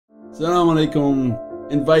As-salamu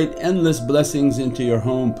alaykum. Invite endless blessings into your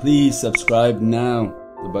home. Please subscribe now,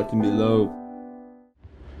 the button below.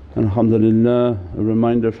 Alhamdulillah, a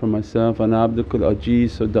reminder for myself, Ana abdukul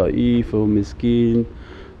ajeez wa da'if wa miskeen,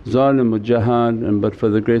 zalim wa jahad, and but for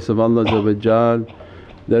the grace of Allah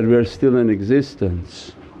that we are still in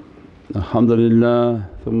existence. Alhamdulillah,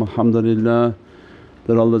 thumma alhamdulillah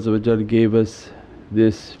that Allah gave us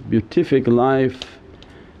this beatific life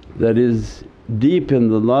that is deep in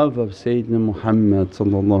the love of Sayyidina Muhammad,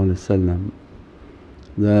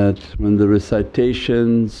 that when the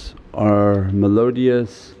recitations are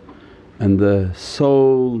melodious and the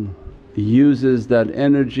soul uses that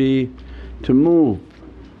energy to move.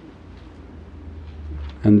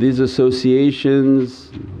 And these associations,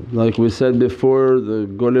 like we said before, the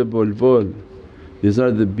Gul Bulbul, these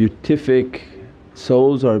are the beatific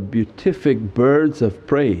souls, are beatific birds of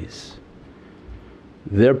praise.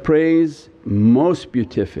 Their praise most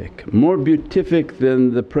beatific, more beatific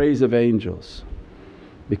than the praise of angels,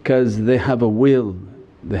 because they have a will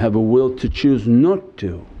to choose not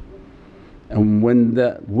to. And when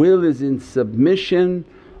that will is in submission,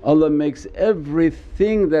 Allah makes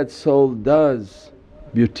everything that soul does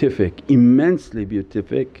beatific, immensely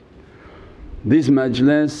beatific. These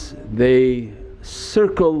majlis, they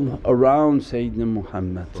circle around Sayyidina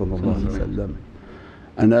Muhammad,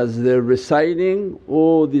 and as they're reciting,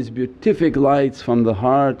 all these beatific lights from the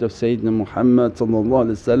heart of Sayyidina Muhammad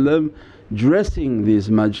dressing these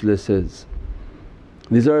majlises.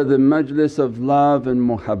 These are the majlis of love and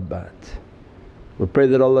muhabbat. We pray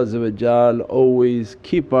that Allah always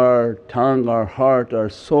keep our tongue, our heart, our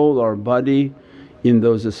soul, our body in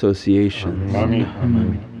those associations.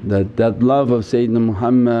 That love of Sayyidina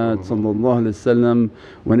Muhammad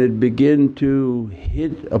when it begin to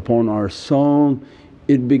hit upon our soul,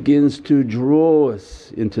 it begins to draw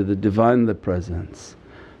us into the Divine Presence.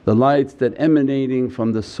 The lights that emanating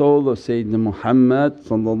from the soul of Sayyidina Muhammad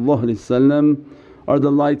are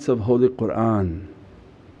the lights of Holy Qur'an.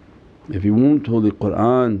 If you want Holy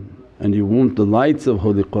Qur'an and you want the lights of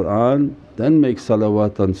Holy Qur'an, then make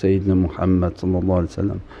salawat on Sayyidina Muhammad.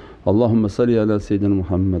 Allahumma salli ala Sayyidina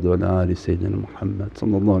Muhammad wa ala ali Sayyidina Muhammad.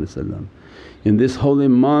 In this holy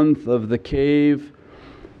month of the cave,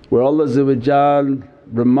 where Allah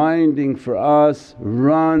reminding for us,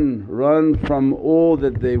 run from all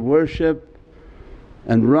that they worship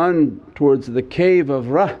and run towards the cave of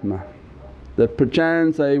rahmah, that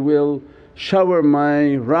perchance I will shower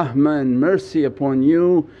my rahmah and mercy upon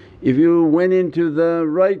you if you went into the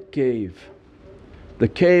right cave, the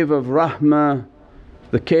cave of rahmah,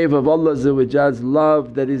 the cave of Allah's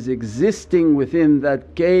love that is existing within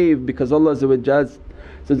that cave. Because Allah says,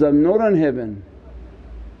 I'm not on heaven,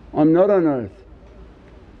 I'm not on earth,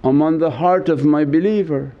 I'm on the heart of my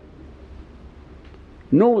believer.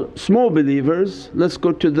 No small believers, let's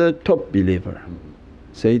go to the top believer,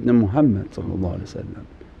 Sayyidina Muhammad.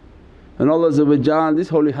 And Allah this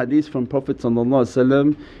holy hadith from Prophet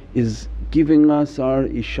is giving us our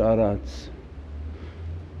isharats.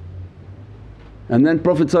 And then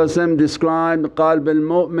Prophet described, qalb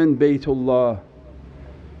al-mu'min baytullah.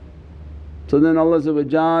 So then Allah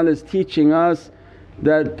is teaching us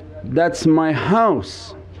that that's my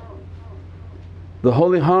house. The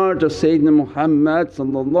holy heart of Sayyidina Muhammad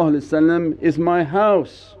is my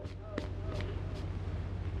house.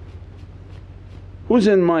 Who's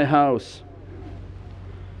in my house?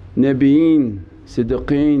 Nabiyeen,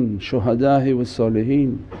 Siddiqeen, Shuhada wa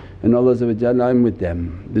Saliheen, and Allah I'm with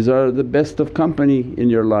them. These are the best of company in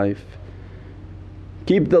your life.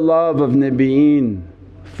 Keep the love of Nabiyeen,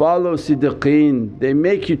 follow Siddiqeen, they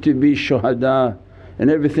make you to be Shuhada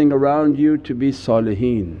and everything around you to be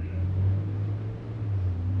Saliheen.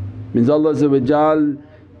 Means Allah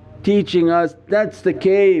teaching us, that's the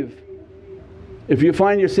cave. If you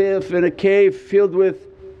find yourself in a cave filled with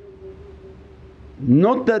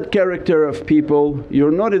not that character of people, you're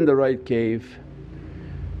not in the right cave.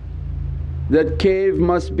 That cave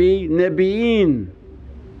must be Nabiyeen.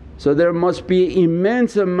 So there must be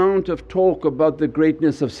immense amount of talk about the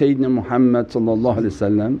greatness of Sayyidina Muhammad.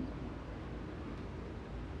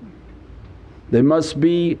 They must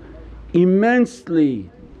be immensely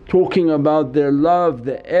talking about their love,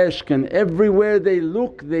 the ishq, and everywhere they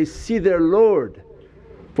look they see their Lord.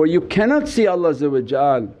 For you cannot see Allah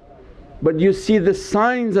but you see the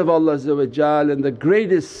signs of Allah, and the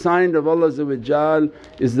greatest sign of Allah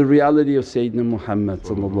is the reality of Sayyidina Muhammad.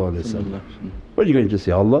 What are you going to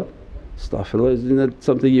see Allah? Astaghfirullah, isn't that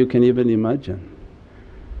something you can even imagine?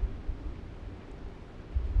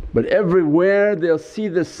 But everywhere they'll see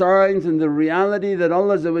the signs and the reality that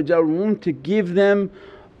Allah want to give them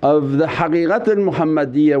of the Haqiqat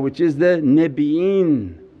al-Muhammadiyya, which is the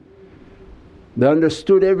Nabiyeen. They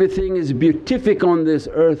understood everything is beatific on this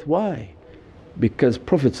earth. Why? Because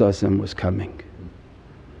Prophet was coming.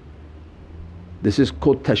 This is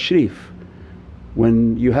called tashrif.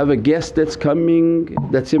 When you have a guest that's coming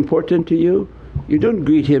that's important to you, you don't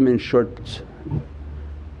greet him in shorts,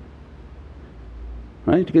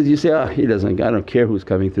 right? Because you say, he doesn't, I don't care who's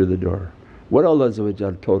coming through the door. What Allah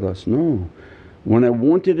told us, no. When I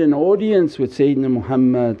wanted an audience with Sayyidina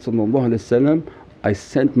Muhammad I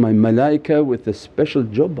sent my malaika with a special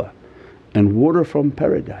jubba and water from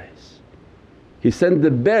paradise. He sent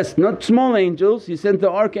the best, not small angels, He sent the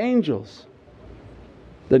archangels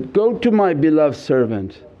that, go to my beloved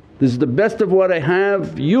servant, this is the best of what I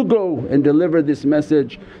have, you go and deliver this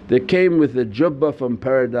message. They came with a jubba from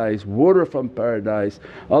paradise, water from paradise,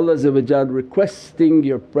 Allah requesting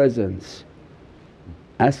your presence,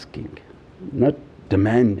 asking, not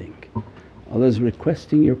demanding. Allah's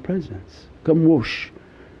requesting your presence, come whoosh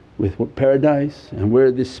with paradise and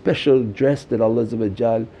wear this special dress that Allah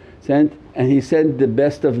sent, and He sent the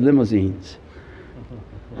best of limousines.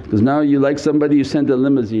 Because now you like somebody, you send a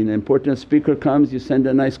limousine, an important speaker comes, you send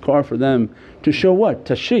a nice car for them to show what?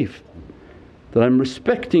 Tashrif, that I'm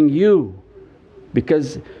respecting you.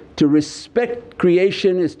 Because to respect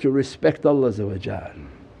creation is to respect Allah.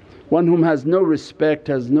 One whom has no respect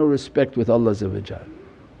with Allah.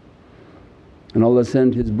 And Allah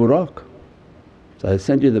sent His Buraq, so I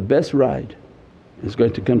sent you the best ride. He's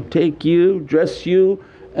going to come take you, dress you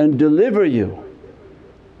and deliver you.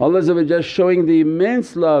 Allah showing the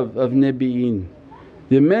immense love of Nabiyeen,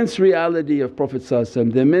 the immense reality of Prophet,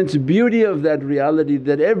 the immense beauty of that reality,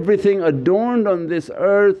 that everything adorned on this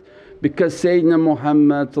earth because Sayyidina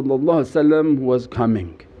Muhammad was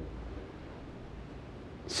coming.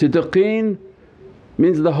 Siddiqeen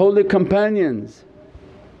means the holy companions.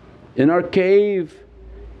 In our cave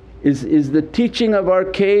is the teaching of our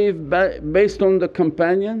cave based on the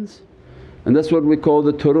companions, and that's what we call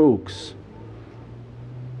the Turuqs.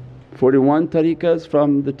 41 tariqas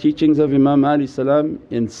from the teachings of Imam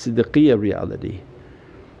in Siddiqiyya reality,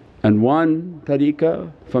 and one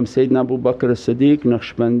tariqah from Sayyidina Abu Bakr as-Siddiq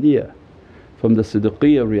Naqshbandiyya from the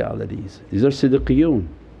Siddiqiyya realities. These are Siddiqeyoon.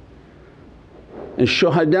 And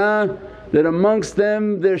Shuhada, that amongst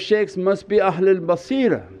them their shaykhs must be Ahlul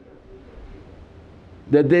Basirah,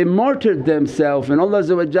 that they martyred themselves, and Allah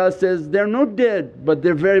says, they're not dead but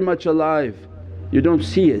they're very much alive, you don't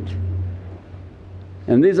see it.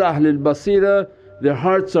 And these Ahlul Basirah, their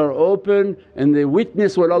hearts are open and they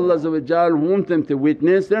witness what Allah want them to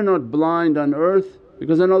witness. They're not blind on earth,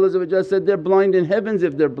 because then Allah said, they're blind in heavens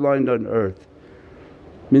if they're blind on earth.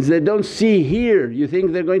 Means they don't see here, you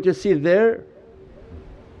think they're going to see there?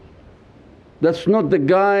 That's not the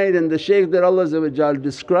guide and the shaykh that Allah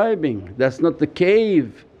describing, that's not the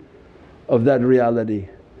cave of that reality.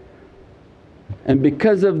 And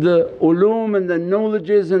because of the ulum and the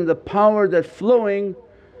knowledges and the power that flowing,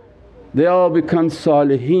 they all become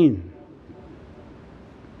saliheen.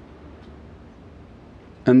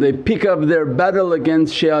 And they pick up their battle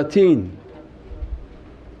against shayateen.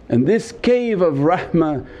 And this cave of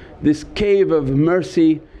rahmah, this cave of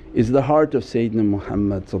mercy is the heart of Sayyidina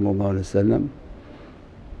Muhammad.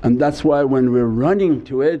 And that's why when we're running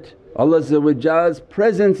to it, Allah's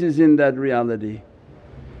presence is in that reality.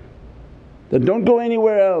 That don't go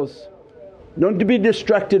anywhere else, don't be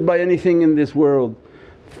distracted by anything in this world.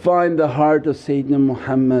 Find the heart of Sayyidina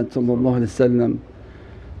Muhammad.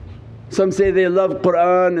 Some say they love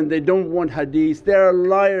Qur'an and they don't want hadith, they are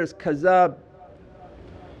liars, kazab.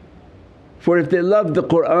 For if they love the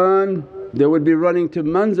Qur'an they would be running to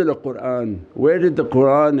manzil Qur'an. Where did the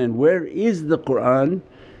Qur'an and where is the Qur'an?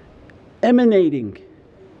 Emanating.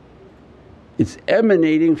 It's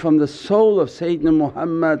emanating from the soul of Sayyidina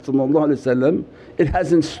Muhammad. It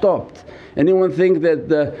hasn't stopped. Anyone think that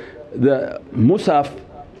the Musaf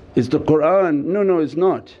is the Qur'an? No, it's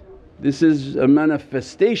not. This is a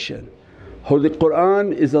manifestation. Holy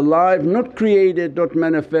Qur'an is alive, not created, not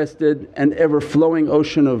manifested, and ever flowing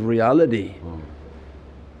ocean of reality.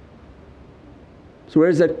 So where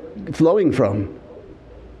is that flowing from?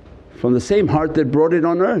 From the same heart that brought it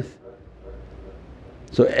on earth.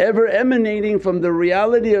 So ever emanating from the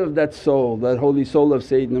reality of that soul, that holy soul of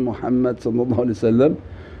Sayyidina Muhammad.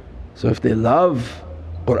 So if they love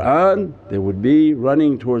Qur'an they would be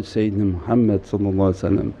running towards Sayyidina Muhammad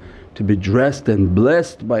to be dressed and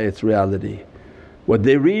blessed by its reality. What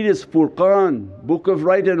they read is Furqan, book of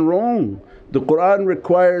right and wrong. The Qur'an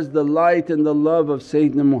requires the light and the love of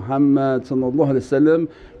Sayyidina Muhammad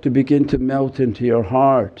to begin to melt into your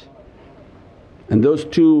heart. and those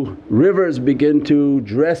two rivers begin to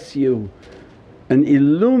dress you and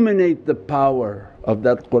illuminate the power of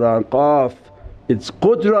that Qur'an. Qaf, its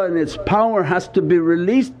qudra and its power has to be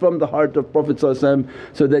released from the heart of Prophet so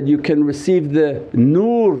that you can receive the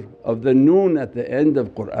nur of the noon at the end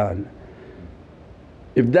of Qur'an.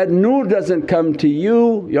 If that nur doesn't come to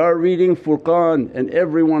you, you're reading Furqan, and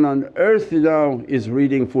everyone on earth now is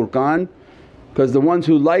reading Furqan, because the ones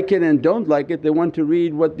who like it and don't like it, they want to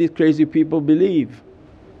read what these crazy people believe.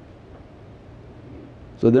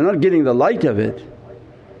 So they're not getting the light of it,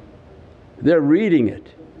 they're reading it.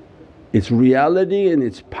 Its reality and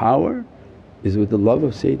its power is with the love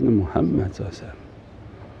of Sayyidina Muhammad,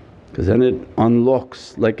 because then it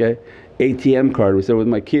unlocks like a ATM card. We said with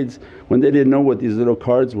my kids, when they didn't know what these little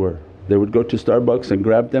cards were, they would go to Starbucks and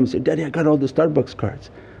grab them and say, "Daddy, I got all the Starbucks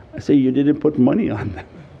cards." I say, "You didn't put money on them."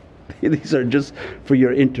 These are just for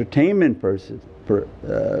your entertainment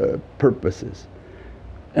purposes.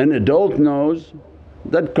 An adult knows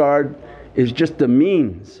that card is just a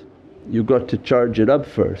means, you got to charge it up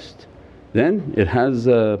first, then it has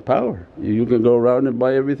power. You can go around and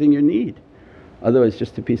buy everything you need, otherwise it's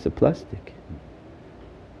just a piece of plastic.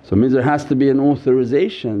 So it means there has to be an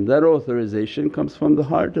authorization, that authorization comes from the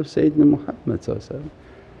heart of Sayyidina Muhammad.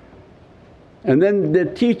 And then the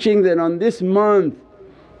teaching that on this month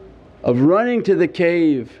of running to the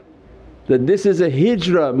cave, that this is a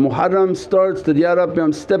hijrah. Muharram starts that, Ya Rabbi,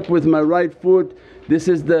 I'm step with my right foot, this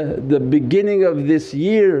is the beginning of this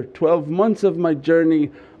year, 12 months of my journey.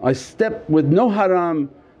 I step with no haram,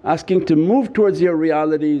 asking to move towards your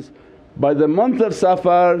realities. By the month of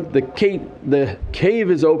Safar the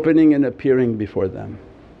cave is opening and appearing before them.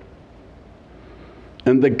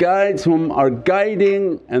 And the guides whom are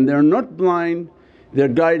guiding, and they're not blind, they're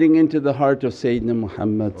guiding into the heart of Sayyidina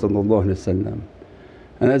Muhammad.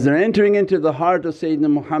 And as they're entering into the heart of Sayyidina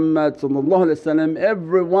Muhammad,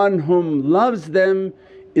 everyone whom loves them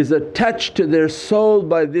is attached to their soul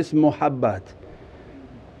by this muhabbat.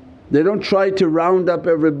 They don't try to round up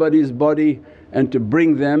everybody's body and to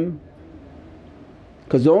bring them,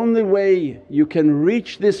 because the only way you can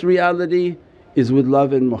reach this reality is with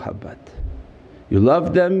love and muhabbat. You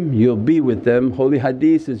love them, you'll be with them. Holy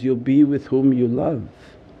hadith says, you'll be with whom you love.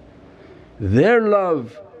 Their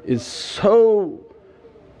love is so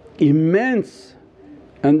immense,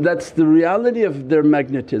 and that's the reality of their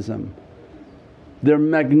magnetism, their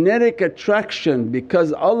magnetic attraction,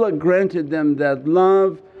 because Allah granted them that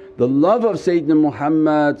love. The love of Sayyidina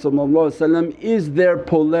Muhammad is their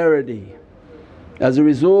polarity. As a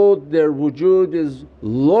result their wujood is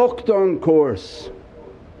locked on course.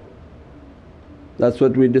 That's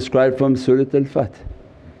what we describe from Surat al-Fath.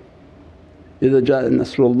 إِذَا جَاءَ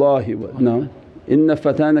نَصْرُ اللَّهِ no, إِنَّ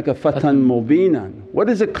فَتَانَكَ فَتْحًا مُبِينًا. What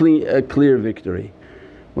is a clear victory?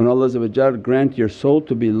 When Allah grant your soul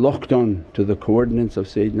to be locked on to the coordinates of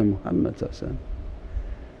Sayyidina Muhammad,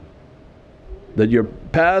 that your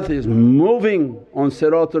path is moving on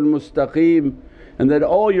Siratul Mustaqeem, and that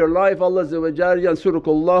all your life Allah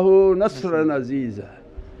yansurukallahu nasran azeeza,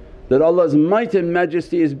 that Allah's might and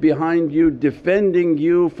majesty is behind you, defending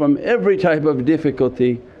you from every type of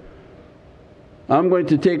difficulty. I'm going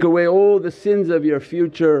to take away all the sins of your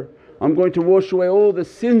future, I'm going to wash away all the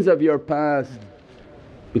sins of your past.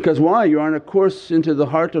 Because why? You're on a course into the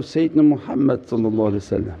heart of Sayyidina Muhammad.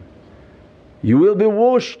 You will be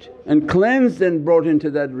washed and cleansed and brought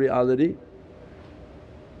into that reality.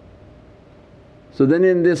 So then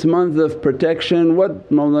in this month of protection, what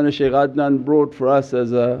Mawlana Shaykh Adnan brought for us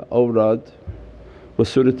as a awrad was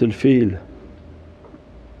Surat al-Fil.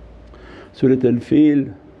 Surat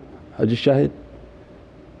al-Fil, Haji Shahid,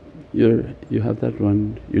 you have that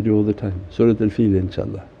one, you do all the time, Surat al-Fil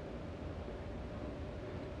inshaAllah.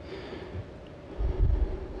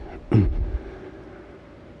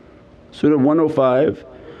 Surah 105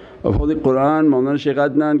 of Holy Qur'an, Mawlana Shaykh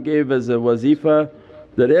Adnan gave as a wazifa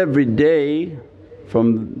that every day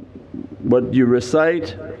from what you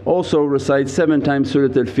recite, also recite 7 times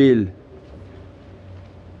Surat al-Fil.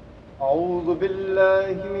 أعوذ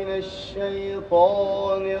بالله من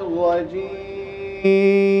الشيطان الرجيم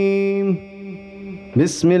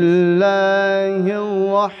بسم الله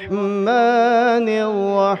الرحمن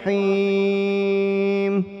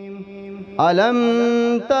الرحيم ألم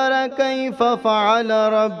تر كيف فعل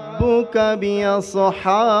ربك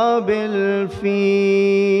بأصحاب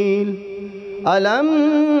الفيل ألم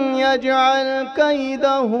يجعل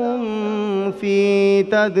كيدهم في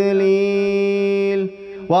تضليل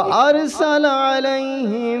وأرسل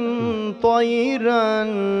عليهم طيرا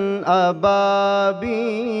أبابيل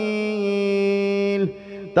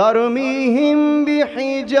ترميهم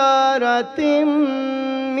بحجارة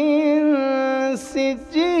من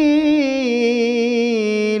السجيل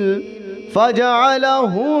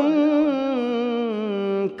فجعلهم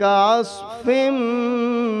كعصف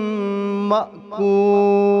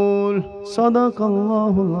مأكول. صدق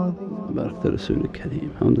الله العظيم. Barak Rasul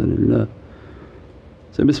Kareem. Alhamdulillah.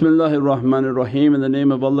 So Bismillahir Rahmanir Rahim, in the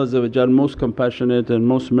name of Allah most compassionate and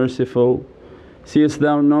most merciful. Seest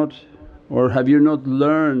thou not, or have you not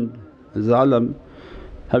learned, Zalam,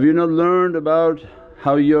 have you not learned about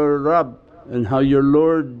how your Rabb and how your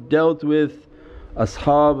Lord dealt with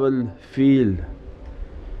Ashab al-Fil,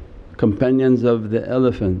 companions of the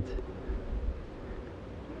elephant?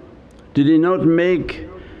 Did He not make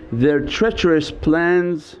their treacherous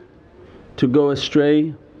plans to go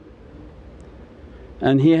astray?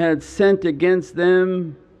 And He had sent against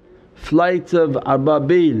them flights of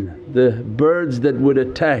ababil, the birds that would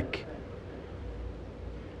attack.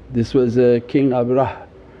 This was King Abrah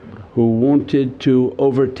who wanted to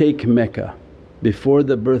overtake Mecca before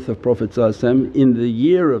the birth of Prophet in the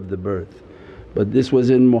year of the birth, but this was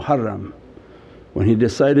in Muharram when he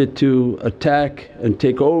decided to attack and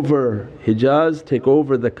take over Hijaz, take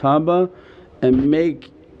over the Kaaba and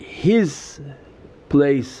make his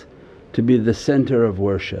place to be the center of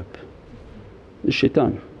worship. The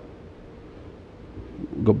shaitan.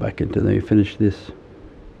 Go back into there, finish this.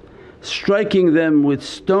 Striking them with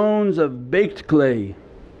stones of baked clay,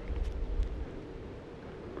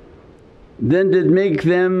 then did make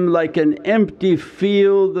them like an empty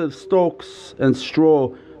field of stalks and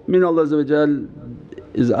straw. Allah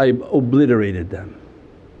I obliterated them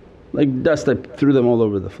like dust. I threw them all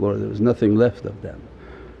over the floor, there was nothing left of them.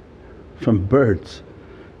 From birds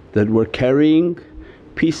that were carrying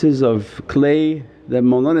pieces of clay that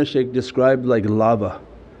Mawlana Shaykh described like lava,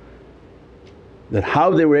 that how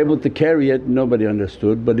they were able to carry it nobody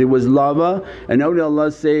understood, but it was lava. And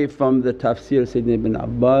awliyaullah say from the tafsir Sayyidina Ibn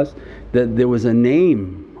Abbas that there was a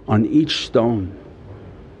name on each stone.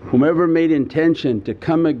 Whomever made intention to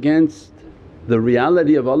come against the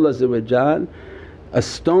reality of Allah, a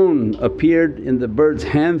stone appeared in the bird's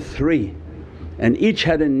hand, 3, and each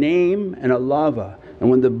had a name and a lava, and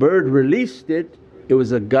when the bird released it, it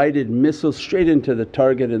was a guided missile straight into the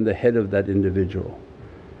target and the head of that individual.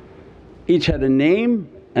 Each had a name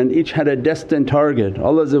and each had a destined target.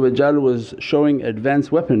 Allah was showing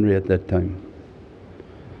advanced weaponry at that time.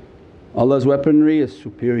 Allah's weaponry is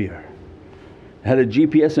superior. It had a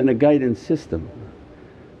GPS and a guidance system.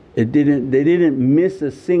 They didn't miss a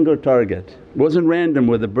single target. It wasn't random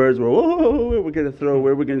where the birds were, oh where we're going to throw,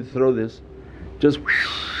 where we're going to throw this. Just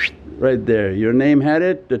right there, your name had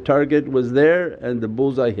it, the target was there and the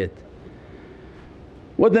bullseye hit.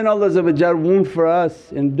 What then Allah want for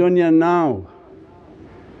us in dunya now?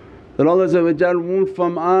 That Allah want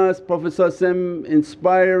from us, Prophet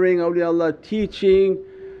inspiring, awliyaullah teaching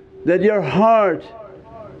that your heart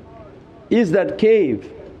is that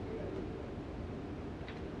cave.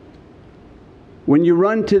 When you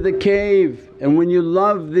run to the cave and when you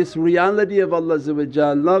love this reality of Allah,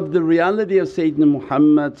 love the reality of Sayyidina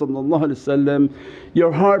Muhammad,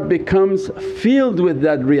 your heart becomes filled with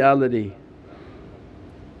that reality.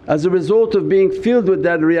 As a result of being filled with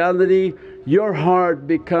that reality, your heart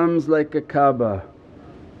becomes like a Kaaba.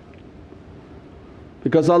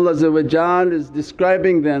 Because Allah is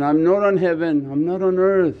describing then, I'm not on heaven, I'm not on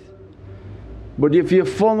earth. But if you're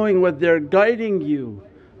following what they're guiding you,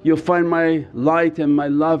 you'll find my light and my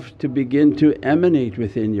love to begin to emanate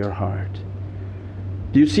within your heart.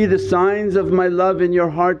 Do you see the signs of my love in your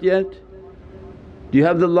heart yet? Do you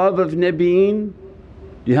have the love of Nabiyeen?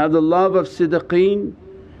 Do you have the love of Siddiqeen?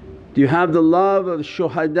 Do you have the love of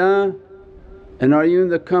Shuhada? And are you in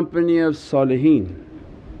the company of Saliheen?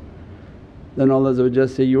 Then Allah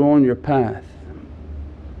say, you're on your path.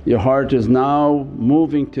 Your heart is now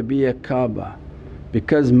moving to be a Kaaba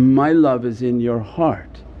because my love is in your heart.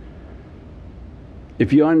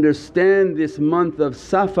 If you understand this month of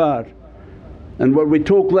Safar and what we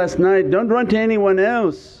talked last night, don't run to anyone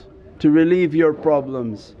else to relieve your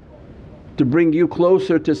problems, to bring you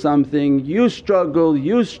closer to something. You struggle,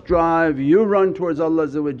 you strive, you run towards Allah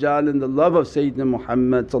in the love of Sayyidina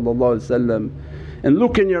Muhammad, and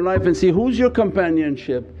look in your life and see who's your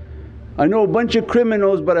companionship. I know a bunch of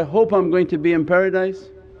criminals but I hope I'm going to be in paradise.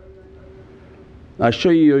 I show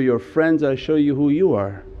you your friends, I show you who you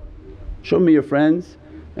are. Show me your friends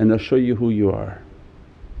and I'll show you who you are.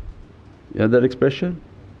 You have that expression?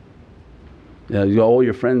 Yeah, all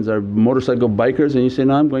your friends are motorcycle bikers and you say,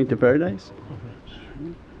 no I'm going to paradise.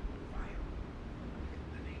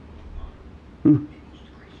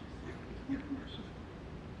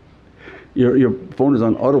 Your phone is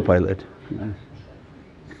on autopilot.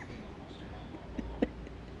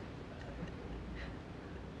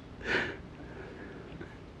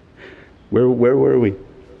 Where were we?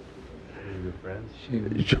 Your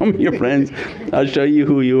friends. Show me your friends, I'll show you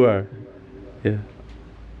who you are. Yeah.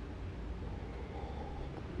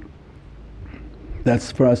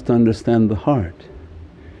 That's for us to understand the heart.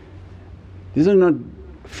 These are not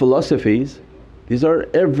philosophies, these are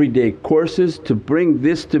everyday courses to bring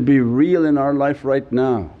this to be real in our life right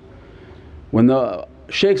now. When the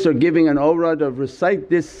shaykhs are giving an awrad of recite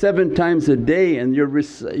this 7 times a day and you're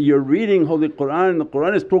reading Holy Qur'an, the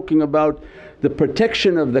Qur'an is talking about the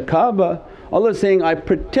protection of the Kaaba. Allah is saying, I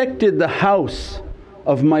protected the house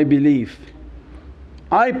of my belief,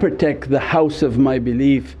 I protect the house of my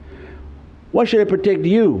belief. Why should I protect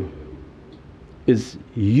you? Is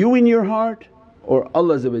you in your heart or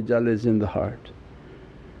Allah is in the heart?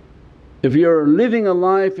 If you're living a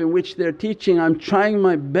life in which they're teaching, I'm trying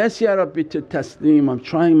my best Ya Rabbi to taslim, I'm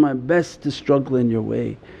trying my best to struggle in your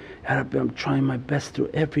way, Ya Rabbi I'm trying my best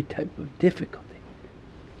through every type of difficulty.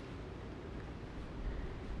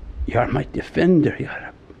 You are my defender Ya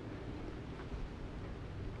Rabbi.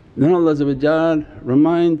 Then Allah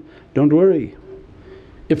remind, don't worry,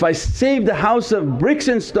 if I save the house of bricks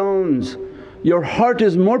and stones, your heart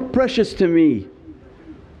is more precious to me.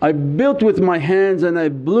 I built with my hands and I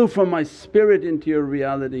blew from my spirit into your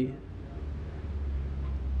reality.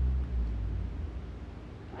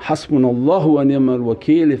 Hasbunallahu wa ni'mal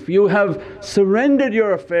wakeel. If you have surrendered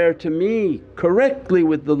your affair to me correctly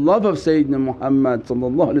with the love of Sayyidina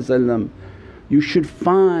Muhammad, you should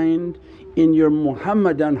find in your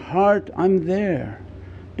Muhammadan heart, I'm there.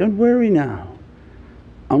 Don't worry now,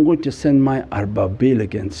 I'm going to send my arbabil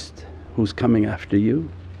against who's coming after you.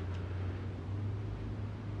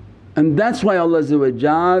 And that's why Allah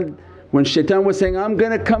when shaitan was saying, I'm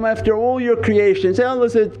gonna come after all your creations, Allah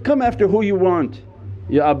said, come after who you want,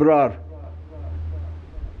 ya abrar.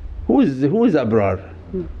 Who is abrar?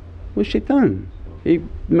 Who's shaitan? He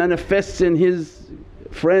manifests in his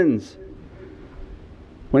friends.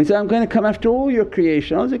 When he said, I'm gonna come after all your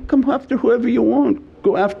creation, Allah said, come after whoever you want,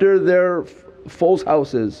 go after their false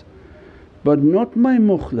houses, but not my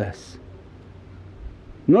mukhlas,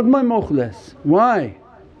 not my mukhlas. Why?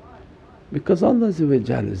 Because Allah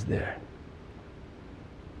is there.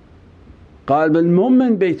 Qalb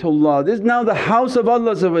al-mu'min baytullah, this is now the house of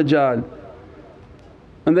Allah.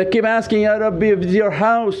 And they keep asking, Ya Rabbi, if it's your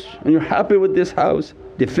house and you're happy with this house,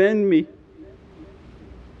 defend me.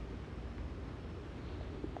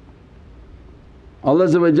 Allah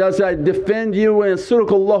said, I defend you and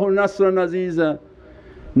yansurukallahu nasran aziza.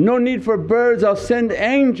 No need for birds, I'll send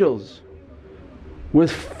angels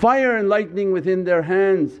with fire and lightning within their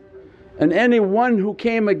hands, and anyone who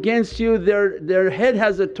came against you their head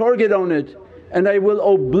has a target on it, and I will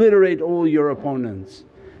obliterate all your opponents.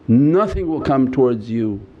 Nothing will come towards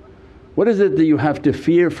you. What is it that you have to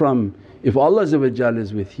fear from if Allah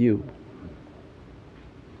is with you?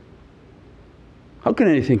 How can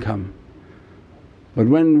anything come? But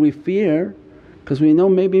when we fear, because we know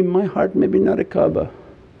maybe my heart maybe not a Kaaba,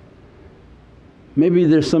 maybe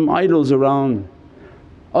there's some idols around,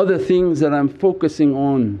 other things that I'm focusing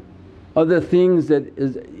on, other things that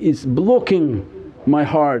is blocking my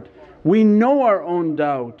heart. We know our own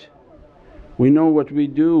doubt, we know what we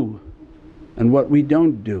do and what we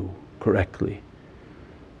don't do correctly.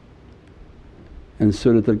 And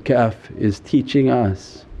Surat Al-Kahf is teaching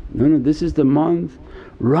us, no, this is the month,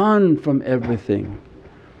 run from everything.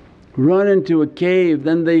 Run into a cave,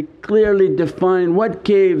 then they clearly define what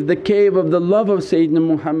cave? The cave of the love of Sayyidina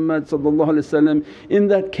Muhammad. In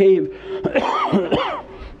that cave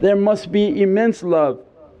there must be immense love.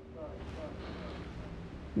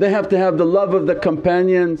 They have to have the love of the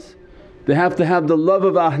companions, they have to have the love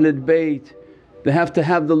of Ahlul Bayt, they have to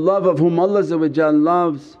have the love of whom Allah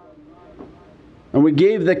loves. And we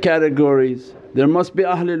gave the categories. There must be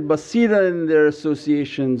Ahlul Basirah in their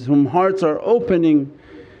associations whom hearts are opening.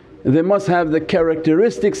 They must have the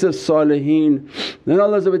characteristics of Saliheen. Then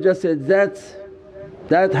Allah said,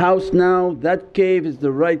 that house now, that cave is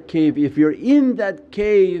the right cave. If you're in that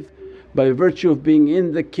cave, by virtue of being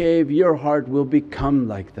in the cave your heart will become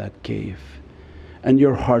like that cave, and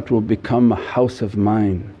your heart will become a house of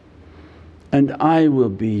mine, and I will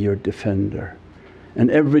be your defender.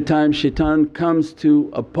 And every time shaitan comes to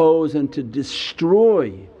oppose and to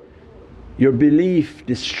destroy your belief,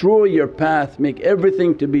 destroy your path, make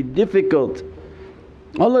everything to be difficult,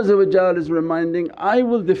 Allah is reminding, I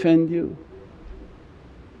will defend you.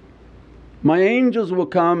 My angels will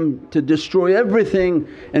come to destroy everything,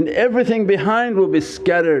 and everything behind will be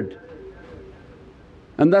scattered.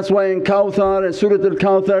 And that's why in Kawthar and Surat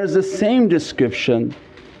Al-Kawthar is the same description,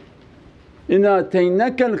 Inna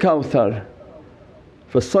ataynaka al-Kawthar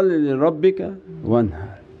fasalli li rabbika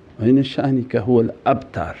wanhar. وَإِنَّ شَأْنِكَ هُوَ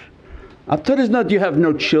الْأَبْتَرُ. Abtar is not you have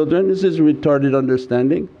no children, this is retarded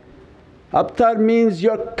understanding. Abtar means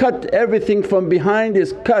you're cut, everything from behind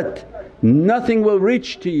is cut, nothing will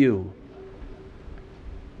reach to you.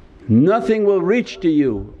 Nothing will reach to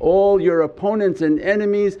you. All your opponents and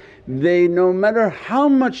enemies, they no matter how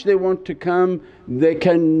much they want to come, they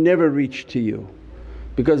can never reach to you.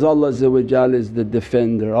 Because Allah is the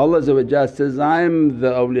defender. Allah says, I'm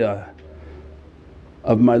the awliya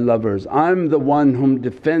of my lovers, I'm the one whom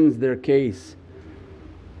defends their case.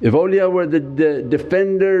 If awliya were the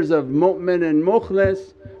defenders of mu'min and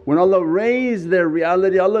mukhlis, when Allah raised their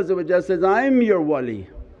reality, Allah says, I'm your wali,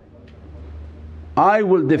 I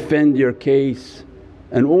will defend your case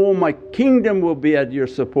and all my kingdom will be at your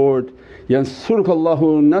support.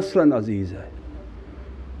 Yansurkallahu nasran aziza.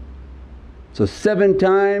 So 7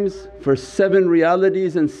 times for 7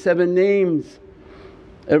 realities and 7 names.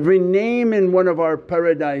 Every name in one of our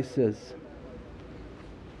paradises.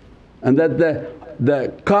 And that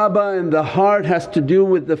the Kaaba and the heart has to do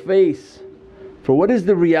with the face. For what is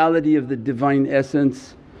the reality of the Divine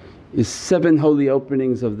Essence is 7 holy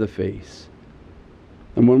openings of the face.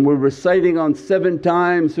 And when we're reciting on 7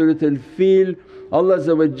 times Surat al-Fil, Allah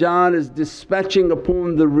is dispatching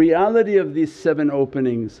upon the reality of these 7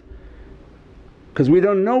 openings. Because we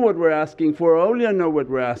don't know what we're asking for, awliya know what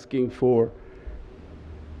we're asking for.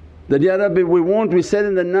 That, Ya Rabbi, we said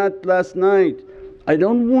in the Nat last night, I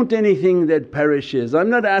don't want anything that perishes, I'm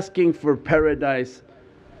not asking for paradise.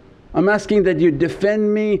 I'm asking that you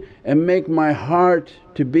defend me and make my heart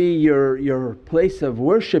to be your place of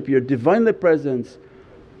worship, your Divinely Presence.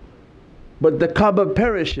 But the Kaaba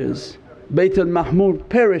perishes, Baytul Mahmud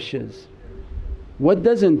perishes. What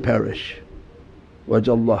doesn't perish?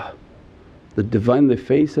 Wajhallah, the Divinely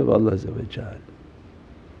Face of Allah. So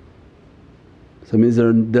means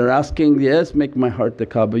they're asking, yes make my heart the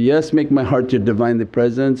Kaaba, yes make my heart your Divinely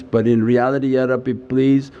Presence, but in reality, Ya Rabbi,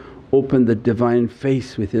 please open the Divine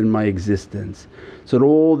Face within my existence. So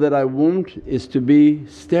all that I want is to be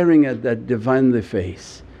staring at that Divinely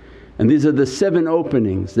Face. And these are the 7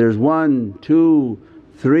 openings, there's 1, 2,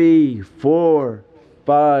 3, 4,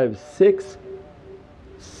 5, 6,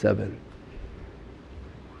 7.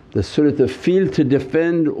 The Surat al-Fil to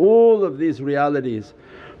defend all of these realities.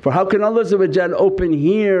 For how can Allah open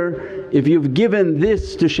here if you've given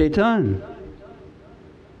this to shaitan?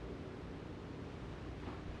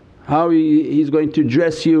 How he's going to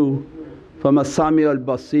dress you from a Sami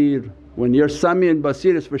al-Basir when your Sami and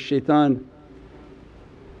Basir is for shaitan.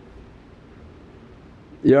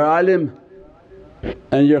 You're alim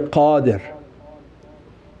and you're qadir.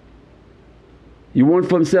 You want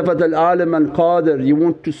from Sifat al-alim and qadir, you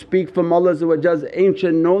want to speak from Allah's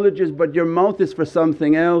ancient knowledges but your mouth is for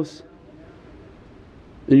something else.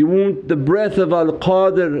 And you want the breath of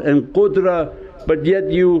al-qadir and qudra but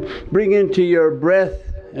yet you bring into your breath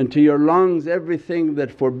and to your lungs everything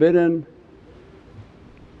that's forbidden.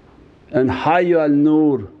 And hayyu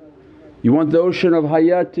al-nur, you want the ocean of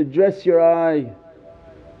hayat to dress your eye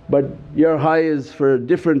but your eye is for a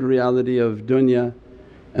different reality of dunya.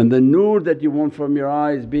 And the nur that you want from your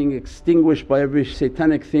eyes being extinguished by every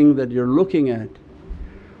satanic thing that you're looking at.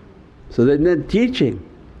 So they're not teaching.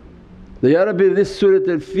 The Ya Rabbi, this Surat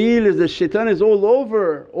al-Fil is the shaitan is all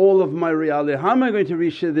over all of my reality, how am I going to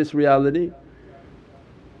reach this reality?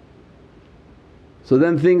 So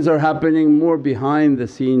then things are happening more behind the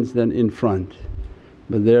scenes than in front.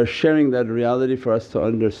 But they are sharing that reality for us to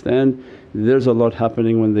understand there's a lot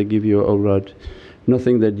happening when they give you awrad.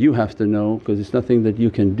 Nothing that you have to know because it's nothing that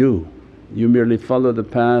you can do. You merely follow the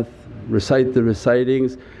path, recite the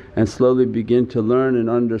recitings and slowly begin to learn and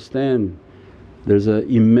understand. There's an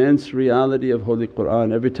immense reality of Holy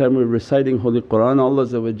Qur'an. Every time we're reciting Holy Qur'an, Allah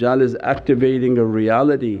is activating a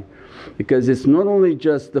reality because it's not only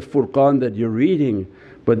just the Furqan that you're reading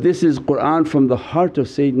but this is Qur'an from the heart of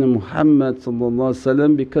Sayyidina Muhammad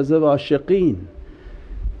because of Ashiqeen.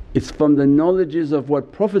 It's from the knowledges of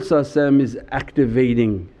what Prophet is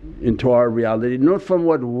activating into our reality, not from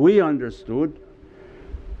what we understood.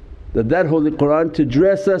 That Holy Qur'an to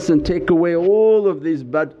dress us and take away all of these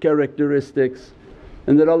bad characteristics,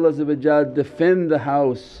 and that Allah defend the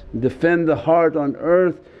house, defend the heart on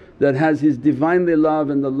earth that has His Divinely love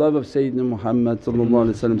and the love of Sayyidina Muhammad. Subhana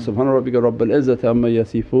rabbika rabbil izzati amma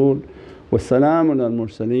yasifoon wa salaamun al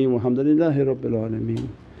mursaleen walhamdulillahi rabbil alameen.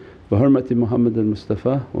 بحرمة محمد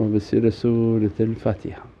المصطفى وبسر سورة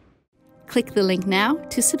الفاتحة. Click the link now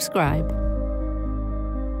to subscribe.